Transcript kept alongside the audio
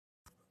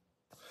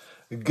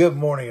Good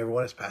morning,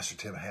 everyone. It's Pastor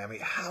Tim Hammy.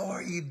 How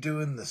are you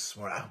doing this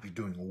morning? I hope you're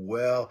doing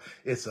well.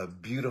 It's a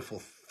beautiful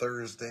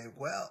Thursday.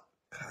 Well,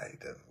 kind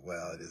of.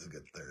 Well, it is a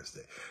good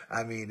Thursday.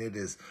 I mean, it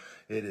is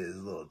a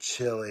little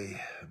chilly,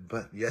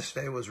 but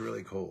yesterday was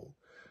really cold.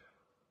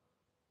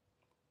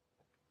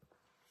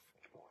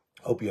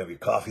 Hope you have your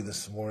coffee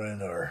this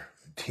morning or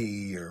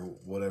tea or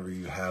whatever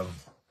you have.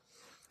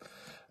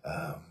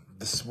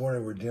 This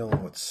morning we're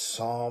dealing with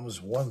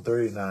Psalms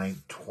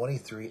 139,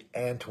 23,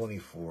 and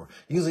 24.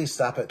 Usually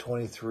stop at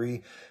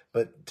 23,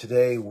 but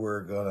today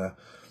we're going to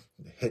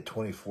hit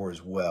 24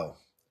 as well.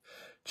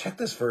 Check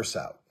this verse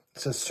out.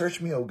 It says, "Search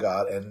me, O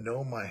God, and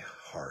know my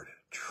heart.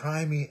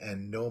 Try me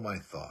and know my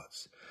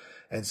thoughts,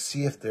 and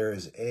see if there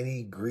is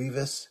any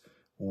grievous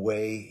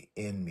way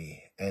in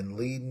me, and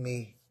lead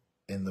me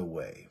in the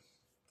way."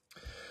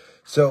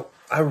 So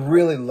I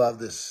really love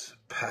this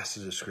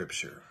passage of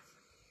scripture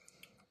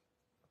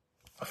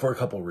for a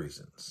couple of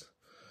reasons.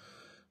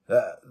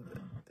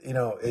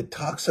 It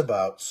talks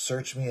about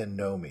search me and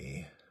know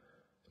me,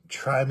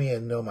 try me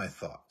and know my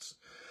thoughts.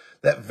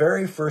 That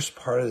very first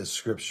part of the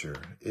scripture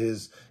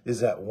is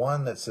that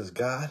one that says,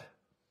 God,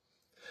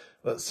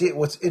 well, see,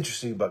 what's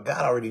interesting about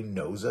God already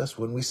knows us.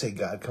 When we say,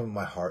 God, come in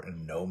my heart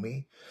and know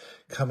me,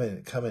 come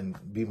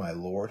and be my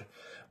Lord,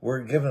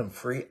 we're giving him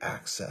free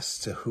access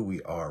to who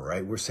we are,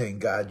 right? We're saying,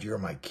 God, you're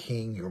my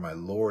King, you're my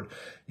Lord.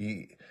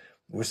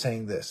 We're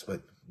saying this,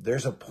 but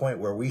there's a point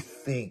where we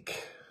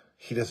think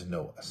he doesn't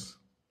know us.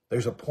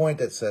 There's a point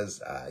that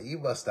says, you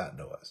must not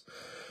know us.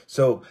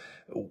 So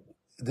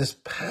this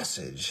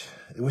passage,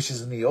 which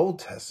is in the Old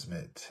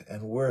Testament,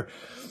 and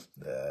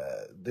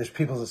there's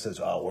people that says,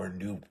 oh, we're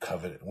New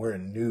Covenant, we're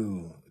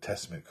New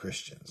Testament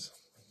Christians.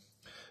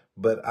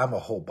 But I'm a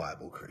whole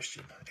Bible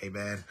Christian.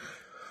 Amen.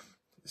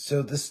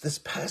 So this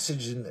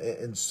passage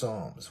in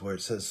Psalms where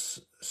it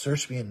says,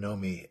 search me and know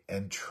me,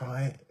 and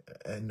try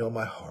and know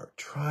my heart.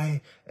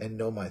 Try and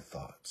know my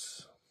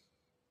thoughts.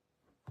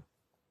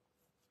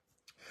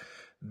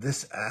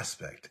 This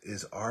aspect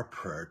is our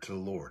prayer to the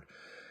Lord.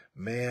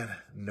 Man,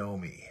 know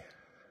me.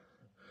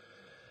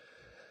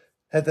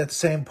 At that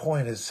same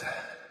point is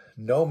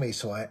know me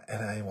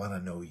and I want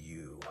to know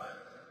you.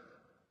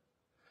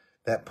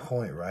 That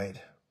point, right?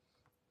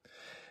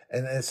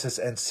 And it says,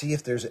 and see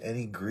if there's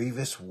any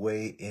grievous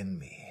way in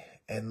me,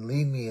 and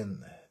lead me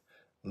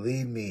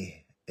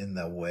in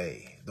the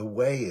way. The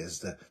way is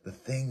the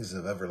things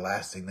of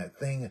everlasting, that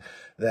thing,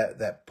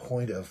 that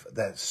point of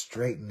that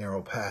straight and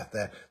narrow path,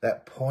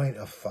 that point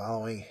of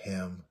following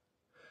him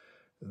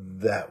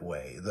that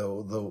way, the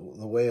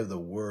way of the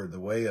word, the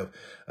way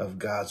of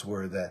God's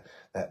word,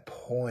 that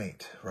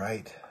point,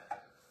 right?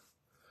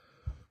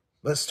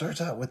 But it starts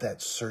out with that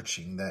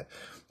searching, that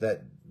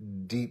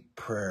deep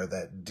prayer,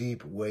 that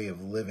deep way of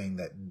living,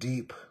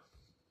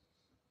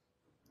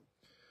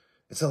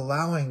 it's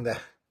allowing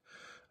that,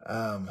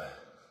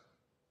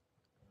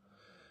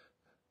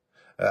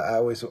 I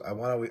always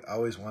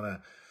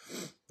want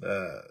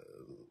to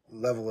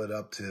level it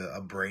up to a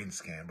brain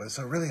scan, but it's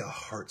really a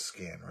heart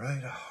scan,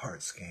 right? A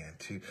heart scan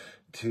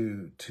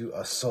to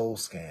a soul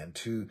scan,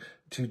 to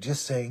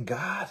just saying,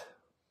 God,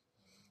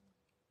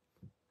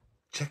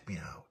 check me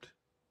out.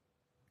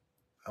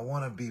 I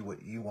want to be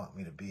what you want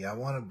me to be. I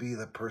want to be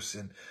the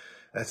person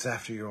that's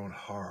after your own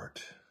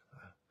heart.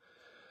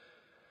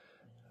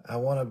 I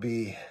want to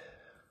be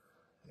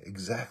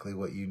exactly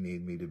what you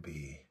need me to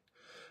be.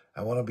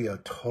 I want to be a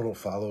total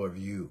follower of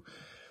you.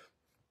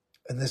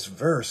 And this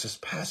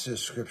passage of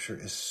scripture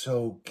is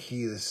so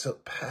key. This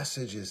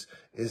passage is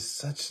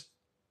such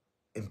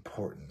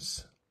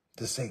importance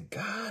to say,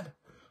 God,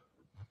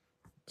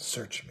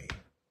 search me.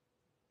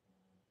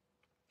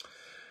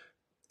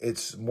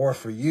 It's more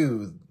for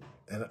you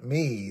and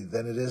me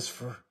than it is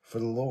for the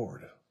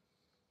Lord.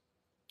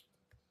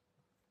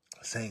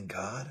 Saying,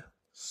 God,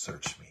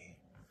 search me.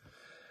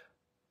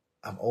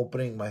 I'm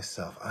opening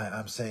myself.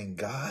 I'm saying,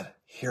 God,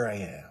 here I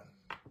am.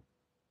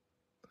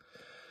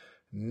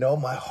 Know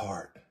my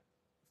heart.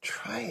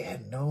 Try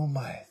and know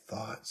my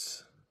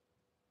thoughts.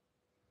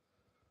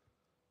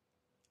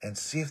 And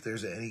see if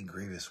there's any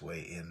grievous way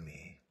in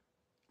me.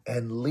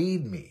 And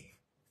lead me,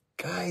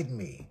 guide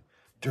me,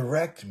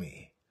 direct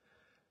me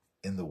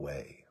in the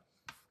way.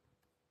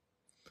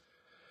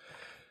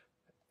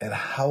 And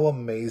how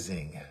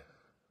amazing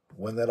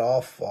when that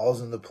all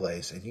falls into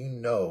place and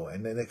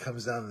and then it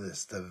comes down to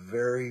this, the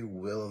very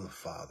will of the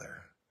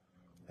Father.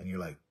 And you're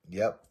like,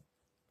 yep,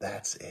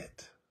 that's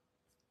it.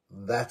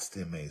 That's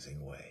the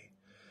amazing way.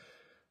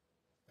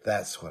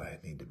 That's what I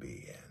need to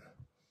be in.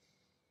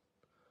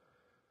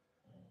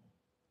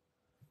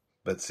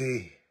 But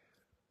see,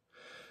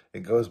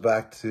 it goes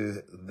back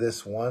to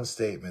this one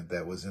statement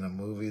that was in a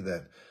movie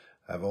that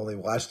I've only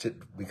watched it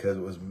because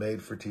it was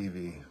made for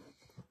TV.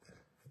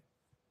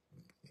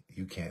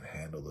 You can't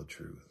handle the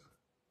truth.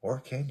 Or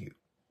can you?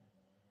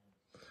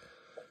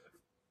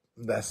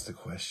 That's the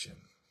question.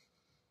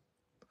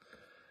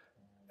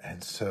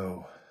 And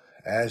so,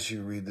 as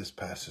you read this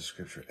passage of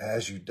scripture,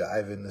 as you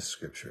dive in this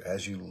scripture,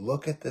 as you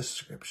look at this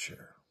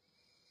scripture,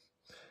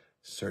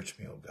 search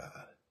me, O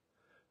God.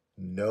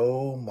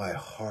 know my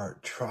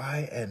heart.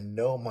 Try and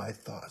know my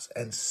thoughts,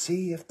 and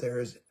see if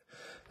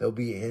there'll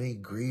be any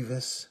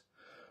grievous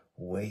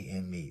way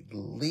in me.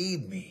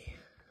 Lead me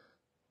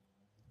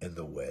in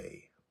the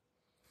way.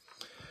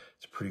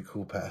 It's a pretty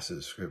cool passage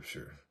of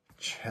scripture,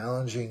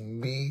 challenging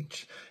me.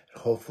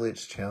 Hopefully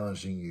it's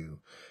challenging you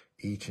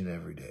each and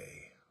every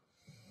day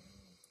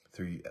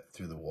through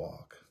the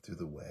walk, through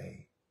the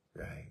way,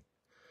 right?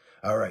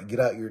 All right, get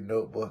out your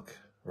notebook,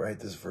 write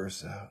this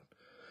verse out.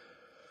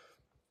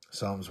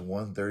 Psalms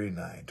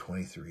 139,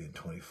 23 and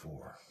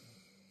 24.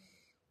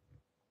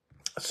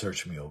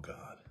 Search me, O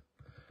God,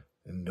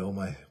 and know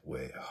my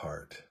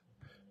heart.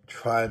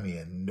 Try me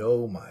and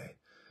know my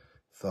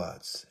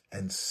thoughts,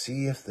 and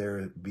see if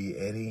there be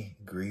any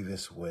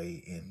grievous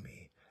way in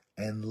me,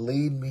 and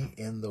lead me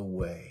in the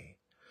way.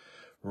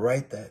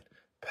 Write that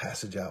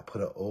passage out,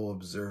 put a O,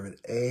 observe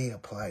it, A,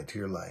 apply it to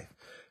your life,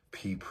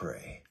 P,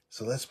 pray.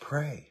 So let's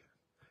pray.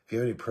 If you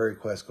have any prayer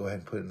requests, go ahead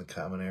and put it in the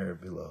comment area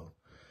below.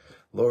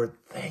 Lord,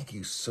 thank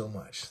you so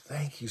much.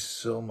 Thank you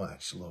so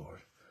much,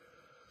 Lord.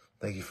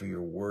 Thank you for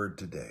your word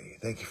today.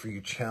 Thank you for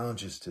your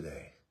challenges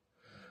today.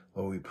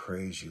 Lord, we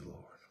praise you,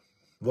 Lord.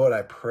 Lord,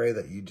 I pray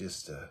that you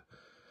just,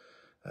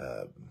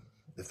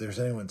 if there's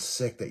anyone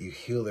sick, that you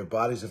heal their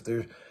bodies.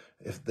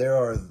 If there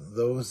are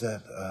those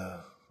that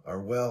are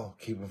well,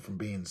 keep them from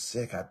being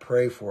sick. I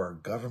pray for our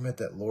government,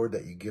 that, Lord,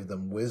 that you give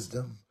them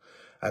wisdom.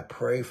 I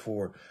pray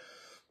for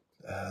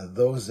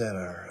those that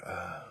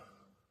are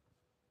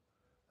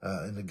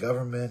in the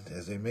government,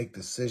 as they make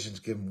decisions,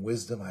 give them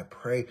wisdom. I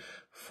pray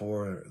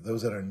for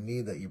those that are in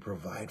need, that you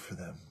provide for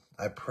them.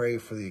 I pray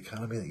for the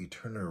economy, that you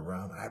turn it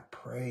around. I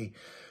pray,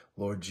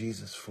 Lord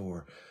Jesus,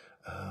 for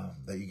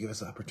that you give us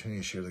the opportunity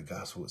to share the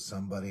gospel with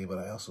somebody, but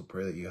I also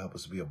pray that you help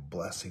us to be a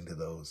blessing to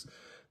those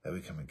that we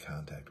come in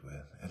contact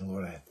with. And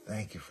Lord, I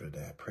thank you for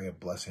today. I pray a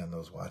blessing on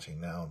those watching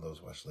now and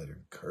those watching later.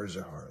 Encourage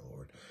their heart,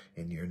 Lord,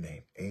 in your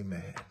name.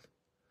 Amen.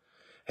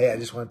 Hey, I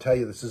just want to tell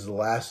you, this is the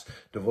last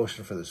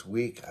devotion for this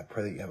week. I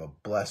pray that you have a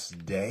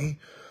blessed day.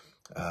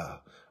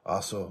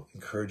 Also,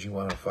 encourage you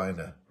want to find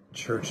a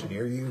church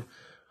near you,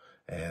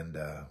 and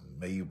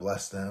may you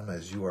bless them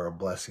as you are a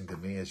blessing to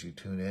me as you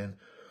tune in.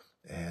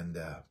 And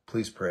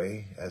please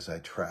pray as I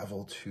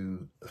travel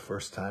to the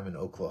first time in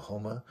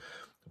Oklahoma,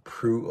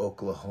 Prue,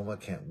 Oklahoma.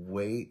 Can't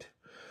wait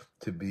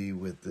to be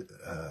with the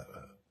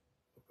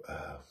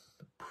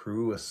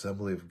Prue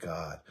Assembly of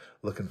God.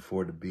 Looking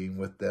forward to being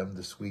with them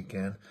this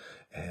weekend,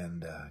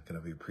 and going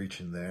to be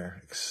preaching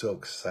there. So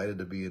excited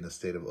to be in the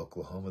state of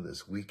Oklahoma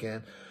this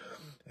weekend.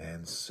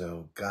 And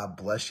so God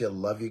bless you.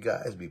 Love you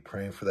guys. Be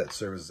praying for that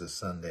service this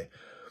Sunday,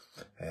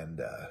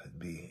 and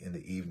be in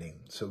the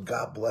evening. So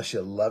God bless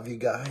you. Love you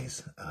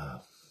guys.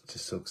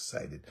 Just so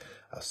excited.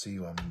 I'll see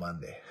you on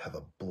Monday. Have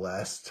a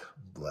blessed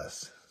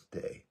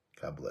day.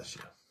 God bless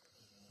you.